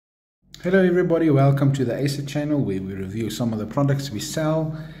Hello everybody, welcome to the Acer channel where we review some of the products we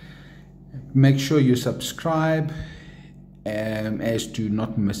sell. Make sure you subscribe as to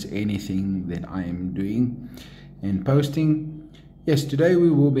not miss anything that I am doing and posting. Yes, today we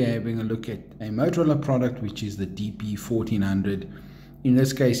will be having a look at a Motorola product which is the Dp1400. In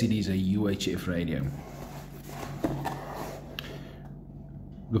this case it is a UHF radio.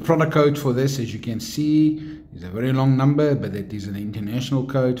 The product code for this, as you can see, is a very long number, but it is an international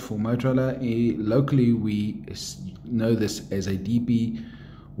code for Motorola. Locally, we know this as a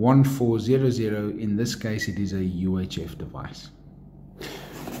Dp1400. In this case, it is a UHF device.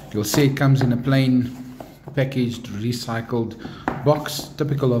 You'll see it comes in a plain, packaged, recycled box,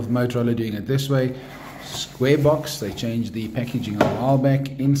 typical of Motorola doing it this way. Square box, they changed the packaging a while back.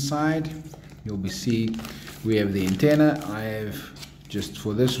 Inside, you'll see we have the antenna. I have just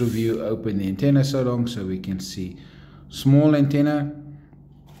for this review open the antenna so long so we can see small antenna,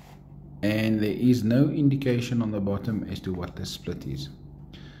 and there is no indication on the bottom as to what the split is.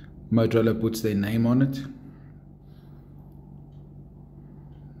 Motorola puts their name on it.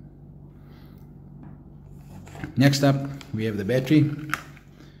 Next up we have the battery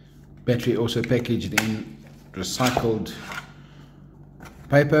also packaged in recycled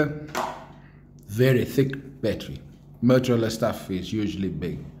paper. Very thick battery. Motorola stuff is usually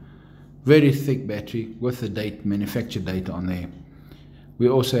big. Very thick battery with the date, manufacture date on there. We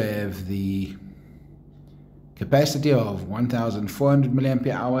also have the capacity of 1400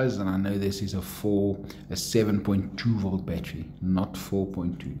 milliampere hours, and I know this is a 7.2 volt battery, not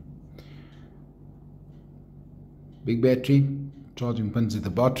 4.2. Big battery, charging pins at the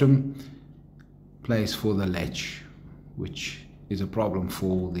bottom, place for the latch, which is a problem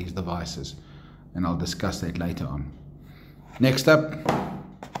for these devices, and I'll discuss that later on. Next up,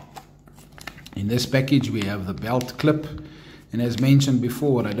 in this package we have the belt clip, and as mentioned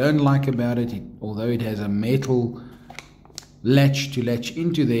before, what I don't like about it, although it has a metal latch to latch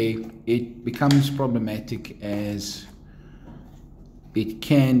into there, it becomes problematic as it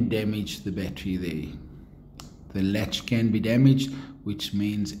can damage the battery there. The latch can be damaged, which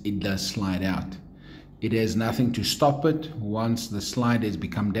means it does slide out. It has nothing to stop it once the slide has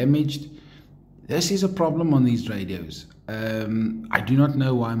become damaged. This is a problem on these radios. I do not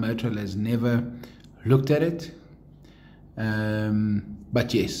know why Motorola has never looked at it,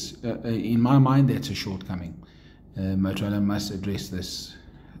 but yes, in my mind that's a shortcoming. Motorola must address this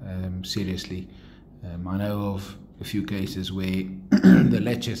seriously. I know of a few cases where the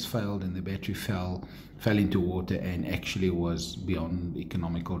latches failed and the battery fell into water and actually was beyond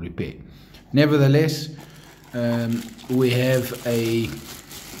economical repair. Nevertheless, we have a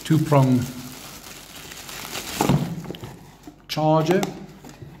two-prong charger,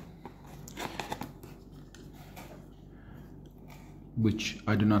 which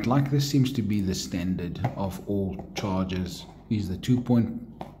I do not like. This seems to be the standard of all chargers, is the 2-point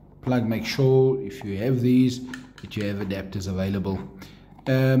plug. Make sure if you have these that you have adapters available,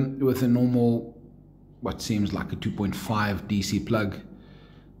 with a normal, what seems like a 2.5 DC plug,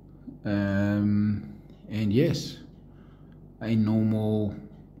 and yes, a normal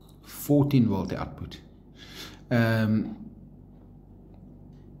 14 volt output.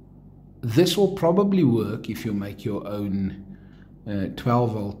 This will probably work if you make your own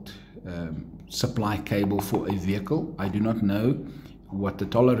 12 volt supply cable for a vehicle. I do not know what the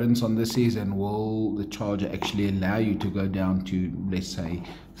tolerance on this is, and will the charger actually allow you to go down to, let's say,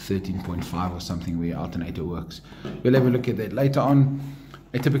 13.5 or something where your alternator works. We'll have a look at that later on.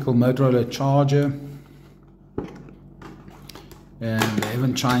 A typical Motorola charger, and they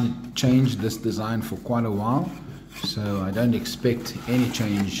haven't changed this design for quite a while, so I don't expect to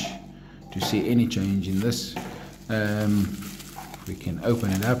see any change in this. We can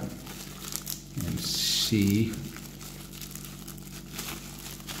open it up and see.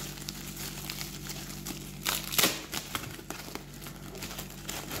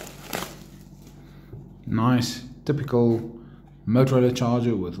 Nice, typical Motorola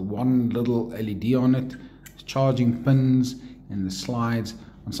charger with one little LED on it, charging pins and the slides.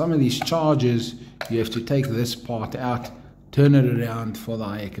 On some of these chargers you have to take this part out, turn it around for the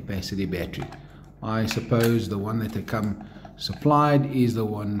higher capacity battery. I suppose the one that they come supplied is the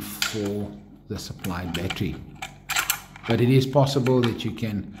one for the supplied battery, but it is possible that you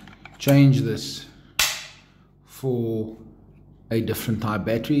can change this for a different type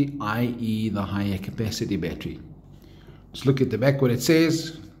battery, i.e. the higher capacity battery. Let's look at the back, what it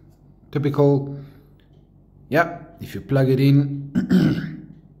says. Typical. Yep, if you plug it in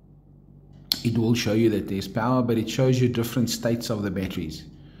it will show you that there's power, but it shows you different states of the batteries.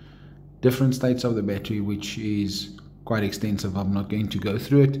 Which is quite extensive. I'm not going to go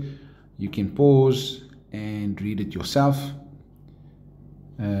through it. You can pause and read it yourself.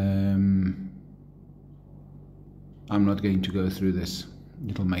 I'm not going to go through this.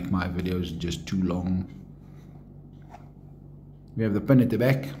 It'll make my videos just too long. We have the pin at the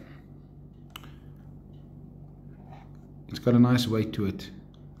back. It's got a nice weight to it.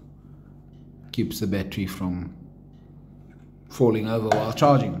 Keeps the battery from falling over while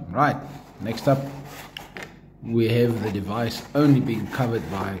charging. Right, next up we have the device only being covered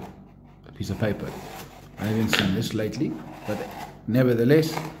by a piece of paper. I haven't seen this lately, but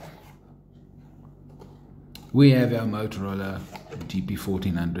nevertheless, we have our Motorola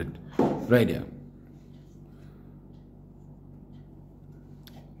Dp1400 radio.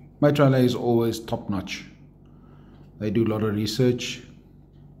 Motorola is always top-notch. They do a lot of research.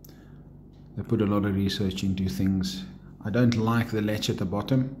 They put a lot of research into things. I don't like the latch at the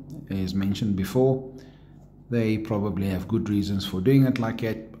bottom, as mentioned before. They probably have good reasons for doing it like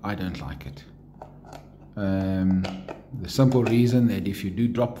that. I don't like it. The simple reason that if you do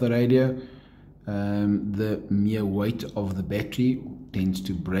drop the radio, the mere weight of the battery tends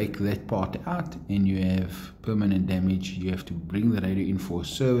to break that part out and you have permanent damage. You have to bring the radio in for a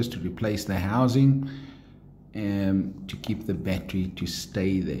service to replace the housing to keep the battery to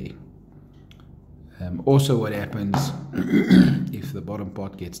stay there. Also, what happens if the bottom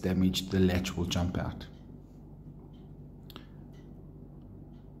part gets damaged, the latch will jump out.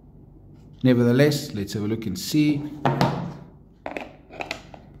 Nevertheless, let's have a look and see.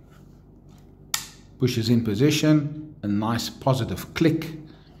 Pushes in position, a nice positive click,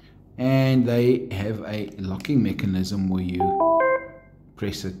 and they have a locking mechanism where you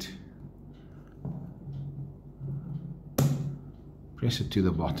press it to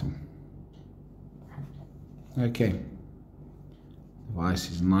the bottom. Okay,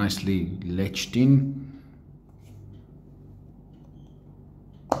 device is nicely latched in.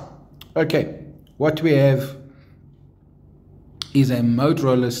 Okay, what we have is a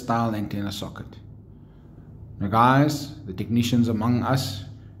Motorola style antenna socket. Now guys, the technicians among us,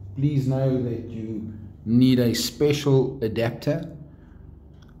 please know that you need a special adapter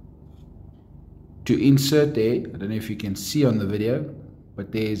to insert there. I don't know if you can see on the video,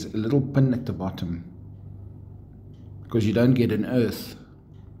 but there's a little pin at the bottom because you don't get an earth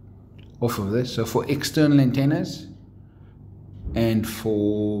off of this. So for external antennas and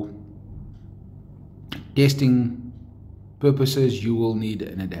for testing purposes, you will need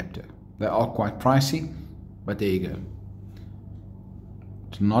an adapter. They are quite pricey, but there you go.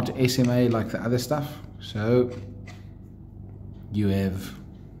 It's not SMA like the other stuff. So you have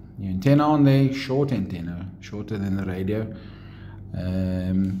your antenna on there, short antenna, shorter than the radio.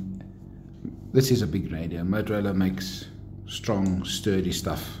 This is a big radio. Motorola makes strong, sturdy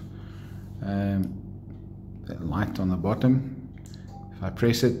stuff. The light on the bottom, if I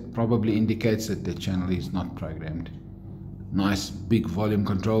press it, probably indicates that the channel is not programmed. Nice big volume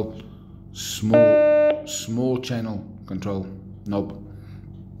control, small channel control knob.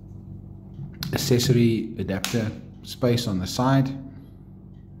 Accessory adapter space on the side.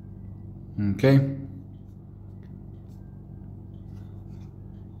 Okay.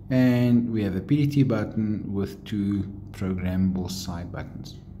 And we have a PDT button with two programmable side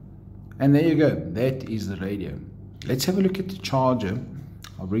buttons. And there you go, that is the radio. Let's have a look at the charger.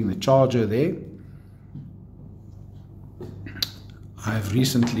 I'll bring the charger there. I've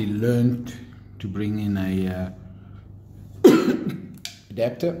recently learned to bring in a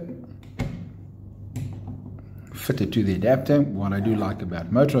adapter, fit it to the adapter. What I do like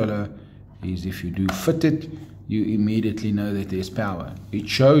about Motorola is if you do fit it, you immediately know that there's power. It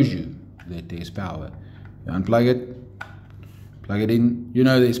shows you that there's power. You unplug it, plug it in, you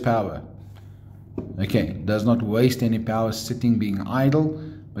know there's power. Okay, it does not waste any power sitting being idle,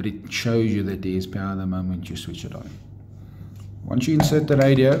 but it shows you that there is power the moment you switch it on. Once you insert the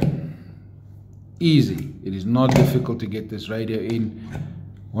radio, easy. It is not difficult to get this radio in.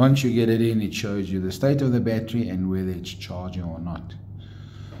 Once you get it in, it shows you the state of the battery and whether it's charging or not.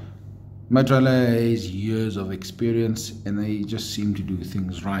 Motorola has years of experience and they just seem to do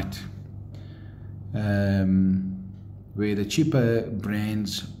things right. Where the cheaper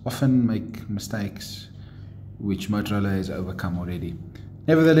brands often make mistakes, which Motorola has overcome already.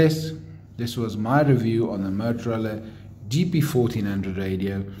 Nevertheless, this was my review on the Motorola Dp1400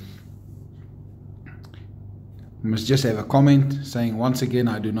 radio. I must just have a comment saying once again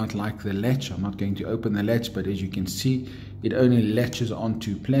I do not like the latch. I'm not going to open the latch, but as you can see, it only latches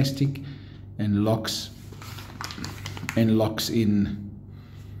onto plastic and locks in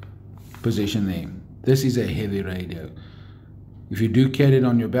position there. This is a heavy radio. If you do carry it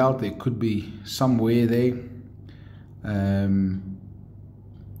on your belt, there could be some wear there.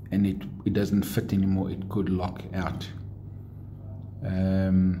 and it doesn't fit anymore. It could lock out,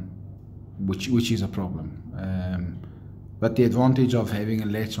 which is a problem. But the advantage of having a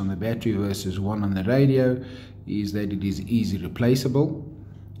latch on the battery versus one on the radio is that it is easy replaceable.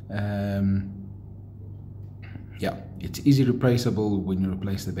 Yeah, it's easy replaceable when you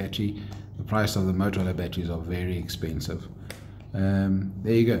replace the battery. The price of the Motorola batteries are very expensive.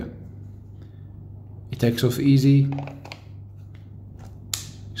 There you go. It takes off easy.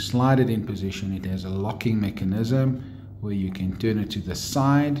 Slide it in position. It has a locking mechanism where you can turn it to the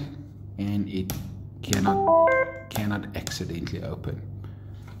side and it cannot accidentally open.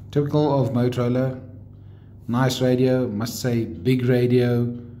 Typical of Motorola. Nice radio, must say big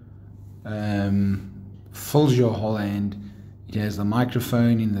radio, fills your whole hand. It has the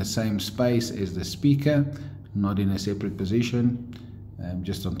microphone in the same space as the speaker, not in a separate position,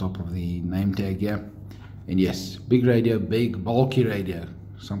 just on top of the name tag here. And yes, big radio, big bulky radio.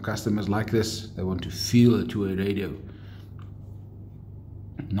 Some customers like this, they want to feel a two-way radio.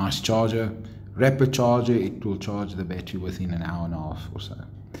 Nice charger, rapid charger. It will charge the battery within an hour and a half or so.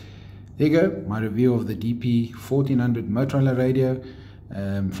 There you go, my review of the Dp1400 Motorola radio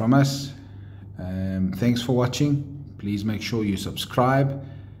from us. Thanks for watching. Please make sure you subscribe,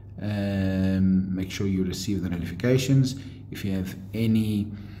 make sure you receive the notifications. If you have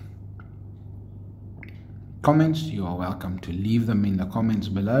any comments, you are welcome to leave them in the comments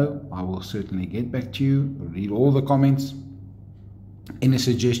below. I will certainly get back to you, read all the comments. Any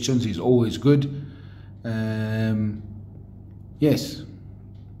suggestions is always good. Yes,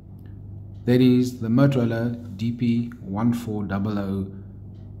 that is the Motorola Dp1400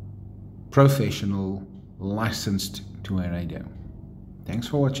 professional licensed to a radio. Thanks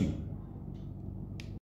for watching.